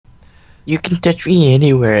You can touch me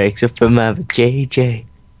anywhere except for my JJ.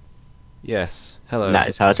 Yes, hello. That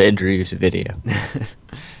is how to introduce a video.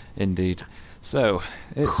 Indeed. So,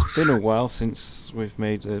 it's been a while since we've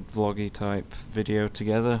made a vloggy type video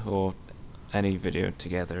together, or any video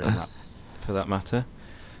together in that, for that matter.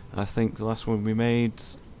 I think the last one we made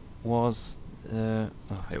was,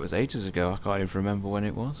 it was ages ago, I can't even remember when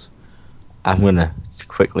it was. I'm gonna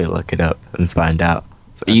quickly look it up and find out.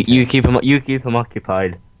 You Okay. you keep him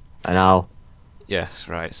occupied, and I'll. Yes,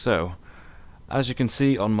 right, so, as you can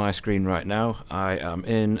see on my screen right now, I am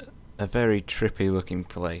in a very trippy looking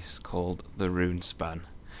place called the Runespan.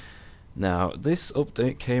 Now, this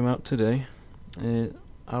update came out today.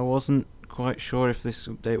 I wasn't quite sure if this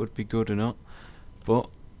update would be good or not, but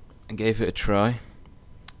I gave it a try,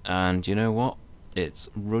 and you know what? It's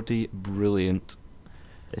ruddy brilliant.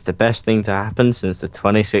 It's the best thing to happen since the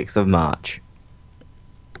 26th of March.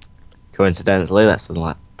 Coincidentally, that's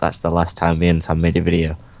the last time me and Sam made a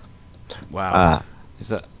video. Wow. Uh, Is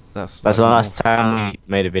that's that's like the more? last time we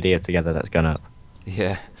made a video together that's gone up.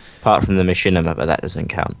 Yeah. Apart from the machinima, but that doesn't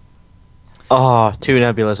count. Oh, two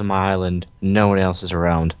nebulas on my island. No one else is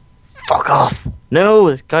around. Fuck off! No,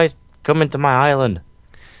 this guy's coming to my island.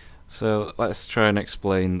 So let's try and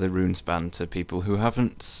explain the Runespan to people who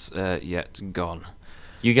haven't yet gone.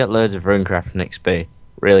 You get loads of runecraft XP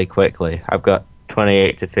really quickly. I've got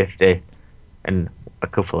 28 to 50 in a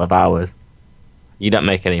couple of hours. You don't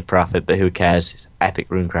make any profit, but who cares? It's epic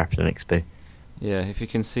runecraft XP. Yeah, if you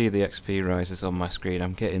can see the XP rises on my screen,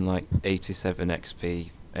 I'm getting like 87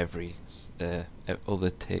 XP every other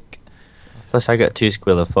tick. Plus, I got 2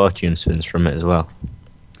 Squeal of Fortune spins from it as well.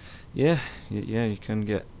 Yeah, yeah, you can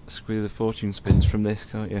get Squeal of Fortune spins from this,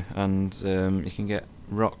 can't you? And you can get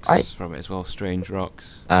rocks from it as well, strange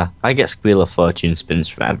rocks. I get Squeal of Fortune spins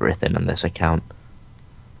from everything on this account.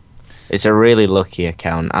 It's a really lucky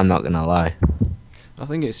account, I'm not gonna lie. I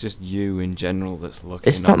think it's just you in general that's lucky.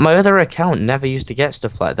 It's not, my other account never used to get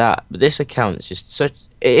stuff like that, but this account is just such,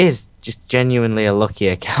 it is just genuinely a lucky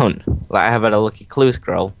account. Like, I have had a lucky clue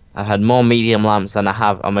scroll, I've had more medium lamps than I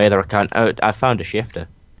have on my other account. Oh, I found a shifter.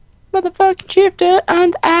 Motherfucking shifter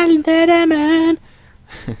and Island man.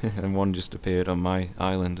 And one just appeared on my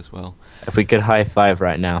island as well. If we could high five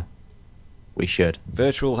right now, we should.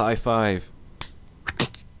 Virtual high five.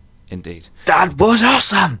 Indeed. That was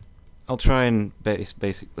awesome! I'll try and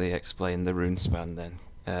basically explain the Runespan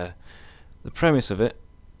then. The premise of it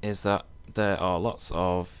is that there are lots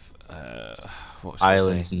of what should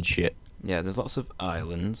Islands I say? and shit. Yeah, there's lots of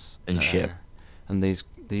islands And shit. and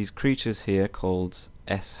these creatures here called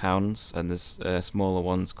ASSHOUNDS, and there's smaller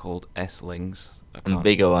ones called S-lings. And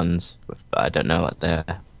bigger ones, but I don't know what they're.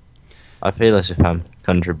 I feel as if I'm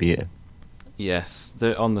contributing. Yes,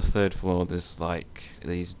 on the third floor there's like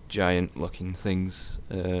these giant-looking things.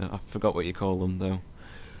 I forgot what you call them though,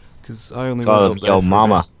 because I only Call went them up there yo for a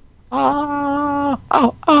mama. Oh,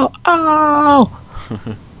 oh, oh,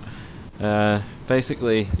 oh!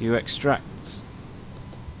 basically, you extract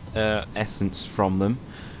essence from them,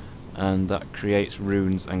 and that creates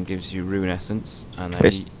runes and gives you rune essence, and then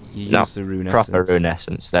It's you not use the rune proper essence. rune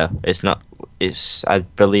essence though. It's not. It's. I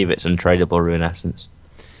believe it's untradeable rune essence.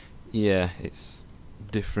 Yeah, it's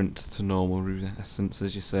different to normal rune essence,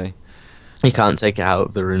 as you say. You can't take it out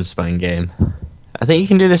of the Runespan game. I think you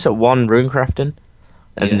can do this at one runecrafting,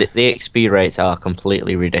 and Yeah. the XP rates are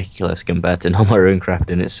completely ridiculous compared to normal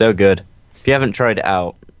runecrafting. It's so good. If you haven't tried it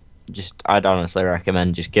out, I'd honestly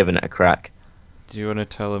recommend just giving it a crack. Do you want to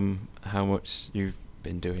tell them how much you've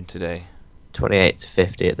been doing today? 28 to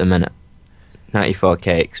 50 at the minute.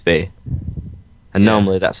 94k XP. And Yeah.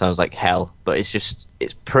 normally that sounds like hell, but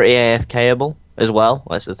it's pretty AFKable as well.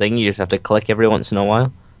 That's the thing, you just have to click every once in a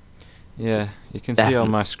while. Yeah, you can see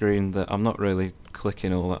on my screen that I'm not really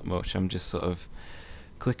clicking all that much. I'm just sort of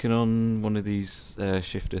clicking on one of these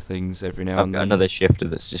shifter things every now I've and got then. another shifter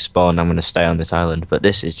that's just spawned. I'm going to stay on this island, but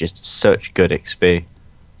this is just such good XP.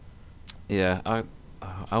 Yeah,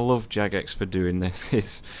 I love Jagex for doing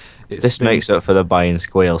this. It This makes spins. up for the buying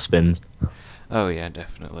squeal spins. Oh yeah,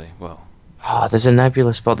 definitely. Well, Oh, there's a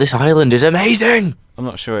nebula spot. This island is amazing! I'm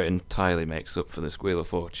not sure it entirely makes up for the Squeal of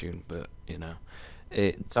Fortune, but you know,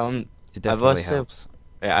 it definitely also- helps.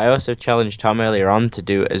 Yeah, I also challenged Tom earlier on to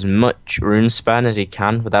do as much rune span as he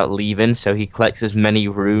can without leaving, so he collects as many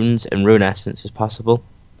runes and rune essence as possible.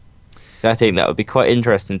 I think that would be quite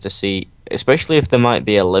interesting to see, especially if there might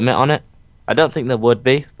be a limit on it. I don't think there would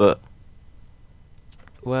be, but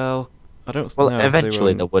Well, I don't well, know.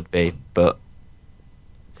 eventually there would be. But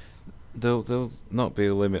There'll not be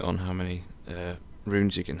a limit on how many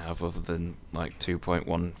runes you can have, other than like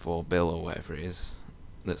 2.14 bill or whatever it is.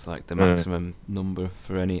 That's like the maximum number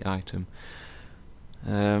for any item.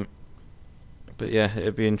 But yeah,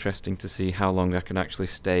 it'd be interesting to see how long I can actually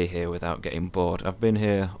stay here without getting bored. I've been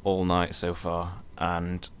here all night so far,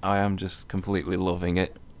 and I am just completely loving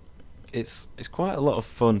it. It's quite a lot of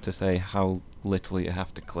fun to say how little you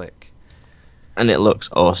have to click. And it looks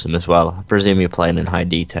awesome as well. I presume you're playing in high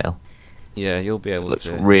detail. Yeah, you'll be able Looks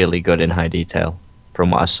to... really good in high detail,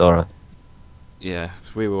 from what I saw. Yeah,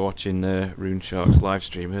 we were watching RuneShark's live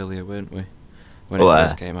stream earlier, weren't we? When Oh, it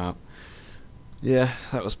first came out. Yeah,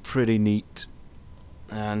 that was pretty neat.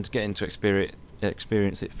 And getting to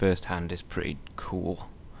experience it firsthand is pretty cool.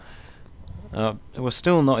 We're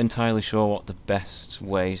still not entirely sure what the best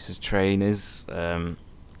way to train is.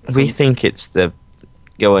 We think it's the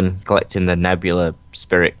going collecting the nebula,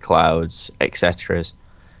 spirit clouds, etc.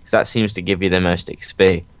 Because that seems to give you the most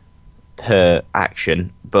XP per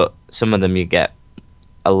action, but some of them you get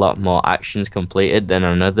a lot more actions completed than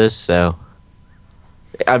on others, so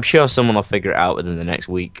I'm sure someone will figure it out within the next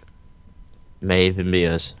week. May even be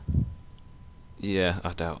us. Yeah,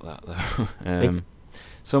 I doubt that though.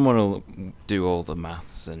 Someone will do all the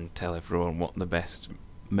maths and tell everyone what the best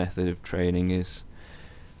method of training is.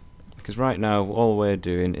 Because right now, all we're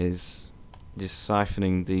doing is just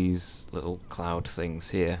siphoning these little cloud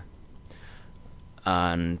things here.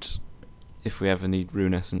 And if we ever need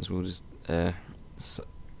rune essence, we'll just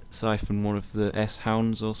siphon one of the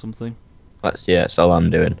ASSHOUNDS or something. That's all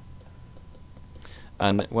I'm doing.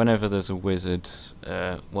 And whenever there's a wizard,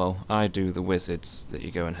 well, I do the wizards that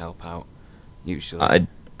you go and help out, usually.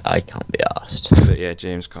 I can't be arsed. But yeah,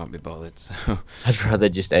 James can't be bothered, so... I'd rather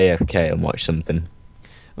just AFK and watch something.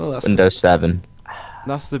 Well, that's Windows 7.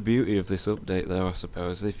 That's the beauty of this update, though, I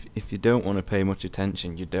suppose. If you don't want to pay much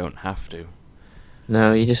attention, you don't have to.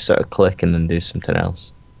 No, you just sort of click and then do something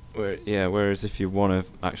else. Whereas if you want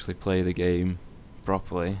to actually play the game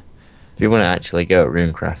properly... If you want to actually go at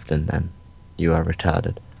runecrafting, then you are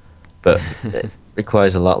retarded. But it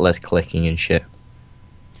requires a lot less clicking and shit.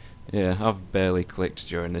 Yeah, I've barely clicked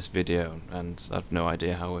during this video, and I've no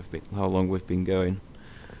idea how long we've been going.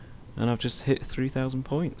 And I've just hit 3,000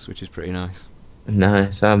 points, which is pretty nice.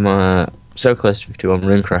 Nice. I'm so close to 51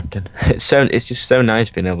 runecrafting. It's just so nice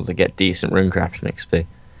being able to get decent runecrafting XP.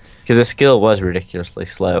 Because the skill was ridiculously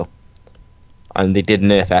slow. And they did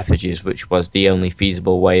nerf effigies, which was the only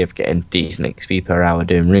feasible way of getting decent XP per hour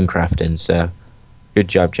doing runecrafting, so good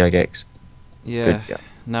job, Jagex. Yeah, good job.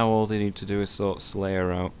 Now all they need to do is sort Slayer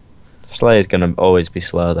out. Slayer's gonna always be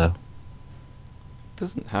slow, though.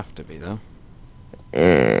 Doesn't have to be, though.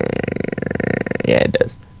 Yeah, it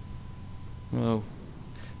does. Well,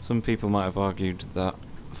 some people might have argued that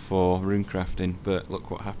for runecrafting, but look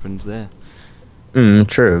what happens there.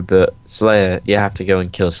 True, but Slayer, you have to go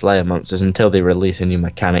and kill Slayer monsters until they release a new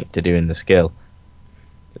mechanic to doing the skill.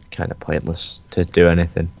 It's kind of pointless to do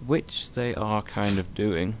anything. Which they are kind of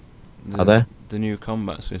doing. Are they? The new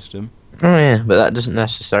combat system. Oh yeah, but that doesn't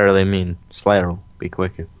necessarily mean Slayer will be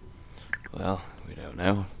quicker. Well, we don't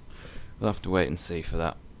know. We'll have to wait and see for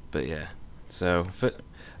that. But yeah, so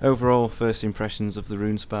overall first impressions of the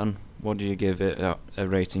Runespan, what do you give it a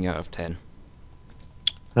rating out of 10?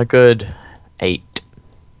 A good 8.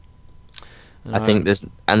 I think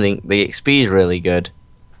the XP is really good.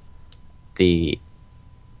 The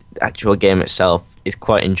actual game itself is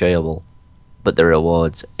quite enjoyable, but the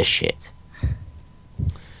rewards are shit.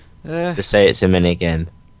 To say it's a mini game,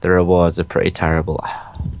 the rewards are pretty terrible,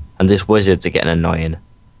 and these wizards are getting annoying.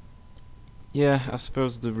 Yeah, I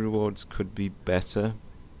suppose the rewards could be better.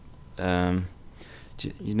 You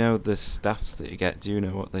know the staffs that you get, do you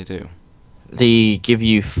know what they do? They give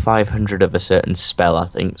you 500 of a certain spell, I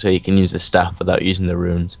think, so you can use the staff without using the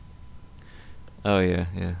runes. Oh yeah.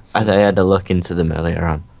 So I had to look into them earlier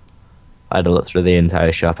on. I had to look through the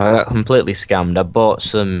entire shop. I got completely scammed. I bought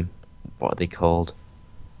some... What are they called?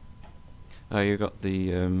 Oh, you got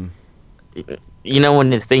the... You know when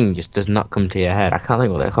the thing just does not come to your head? I can't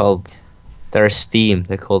think what they're called. They're a steam.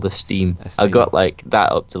 They're called a steam. I got like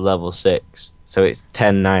that up to level 6. So it's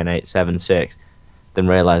 10, 9, 8, 7, 6. Then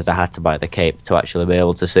realised I had to buy the cape to actually be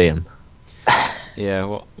able to see them. Yeah,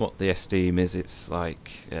 what the esteem is, it's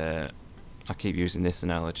like... I keep using this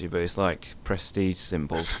analogy, but it's like prestige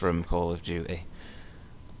symbols from Call of Duty.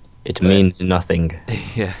 It means nothing.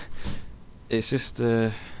 Yeah. It's just...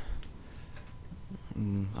 I'm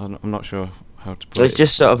not sure how to put it. It's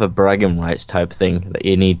just sort of a bragging rights type thing that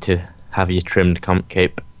you need to have your trimmed comp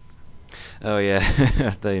cape. Oh yeah,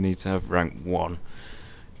 they need to have rank 1.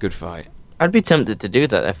 Good fight. I'd be tempted to do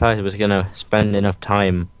that if I was going to spend enough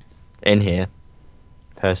time in here,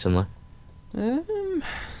 personally.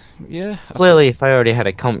 Yeah. Clearly, if I already had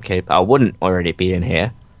a comp cape, I wouldn't already be in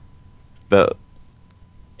here. but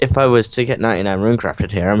if I was to get 99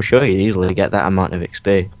 runecrafted here, I'm sure you'd easily get that amount of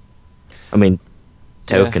XP. I mean,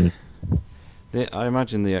 tokens. I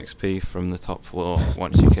imagine the XP from the top floor,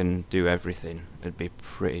 once you can do everything, it'd be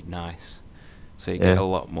pretty nice. So you get a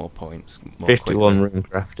lot more points more 51 quickly.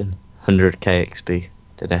 runecrafting, 100k XP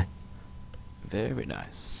today. Very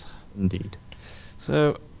nice. Indeed.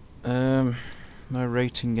 So, my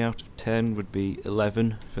rating out of 10 would be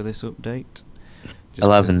 11 for this update.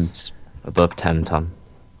 11's above 10, Tom.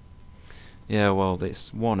 Yeah, well,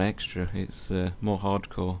 it's one extra. It's more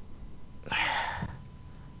hardcore.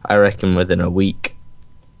 I reckon within a week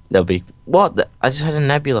there'll be... What? I just had a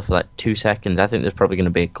nebula for like 2 seconds. I think there's probably going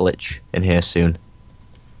to be a glitch in here soon.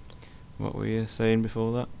 What were you saying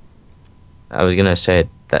before that? I was going to say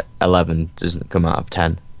that 11 doesn't come out of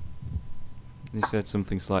 10. You said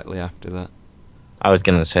something slightly after that. I was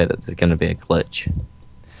going to say that there's going to be a glitch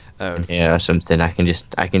in here or something. I can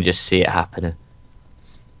just see it happening.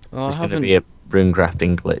 Well, there's going to be a rune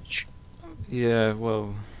grafting glitch. Yeah,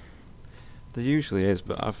 well, there usually is,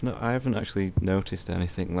 but I haven't actually noticed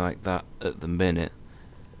anything like that at the minute.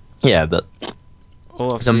 Yeah, but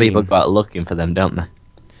some people go out looking for them, don't they?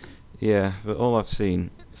 Yeah, but all I've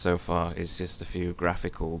seen so far is just a few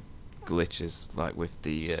graphical glitches, like with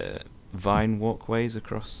the vine walkways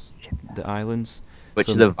across the islands. Which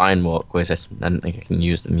are the vine walkways? I don't think I can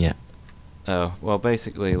use them yet. Oh, well,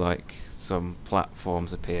 basically, like, some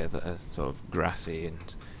platforms appear that are sort of grassy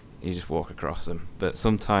and you just walk across them. But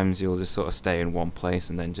sometimes you'll just sort of stay in one place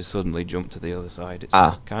and then just suddenly jump to the other side. It's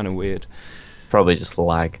kind of weird. Probably just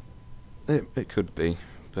lag. It could be,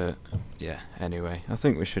 but yeah, anyway, I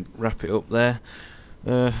think we should wrap it up there.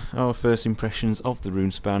 Our first impressions of the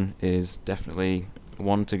Runespan is definitely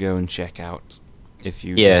one to go and check out. If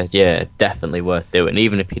you definitely worth doing.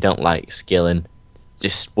 Even if you don't like skilling,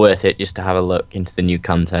 just worth it just to have a look into the new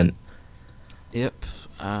content. Yep,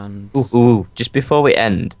 and... Ooh, just before we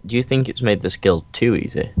end, do you think it's made the skill too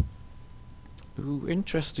easy? Ooh,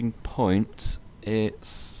 interesting point.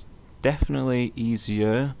 It's definitely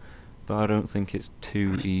easier, but I don't think it's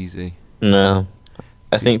too easy. No.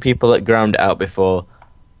 I think people that ground it out before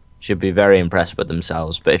should be very impressed with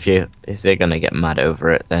themselves, but if they're gonna get mad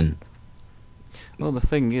over it, then... Well, the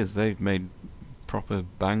thing is, they've made proper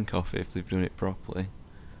bank off it if they've done it properly.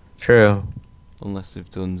 True. Unless they've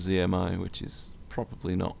done ZMI, which is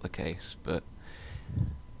probably not the case, but...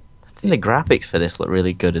 I think the graphics for this look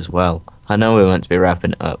really good as well. I know we're meant to be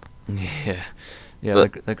wrapping it up. Yeah,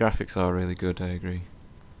 the graphics are really good, I agree.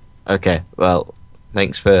 Okay, well,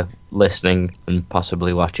 thanks for listening and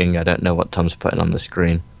possibly watching. I don't know what Tom's putting on the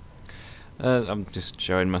screen. I'm just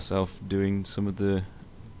showing myself doing some of the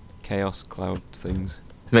Chaos Cloud things.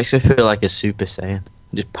 It makes me feel like a Super Saiyan.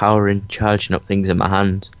 Just powering, charging up things in my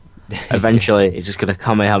hands. Eventually, it's just going to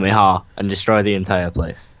Kamehameha and destroy the entire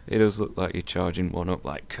place. It does look like you're charging one up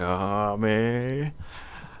like Kamehameha.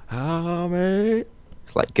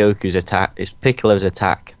 It's like Goku's attack. It's Piccolo's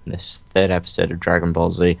attack in this third episode of Dragon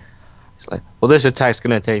Ball Z. It's like, well, this attack's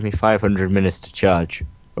going to take me 500 minutes to charge.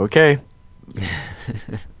 Okay.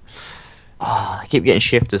 I keep getting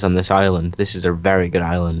shifters on this island. This is a very good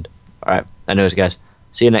island. Alright, anyways, guys.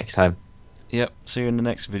 See you next time. Yep, see you in the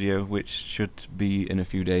next video, which should be in a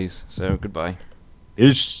few days. So, goodbye.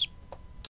 Peace.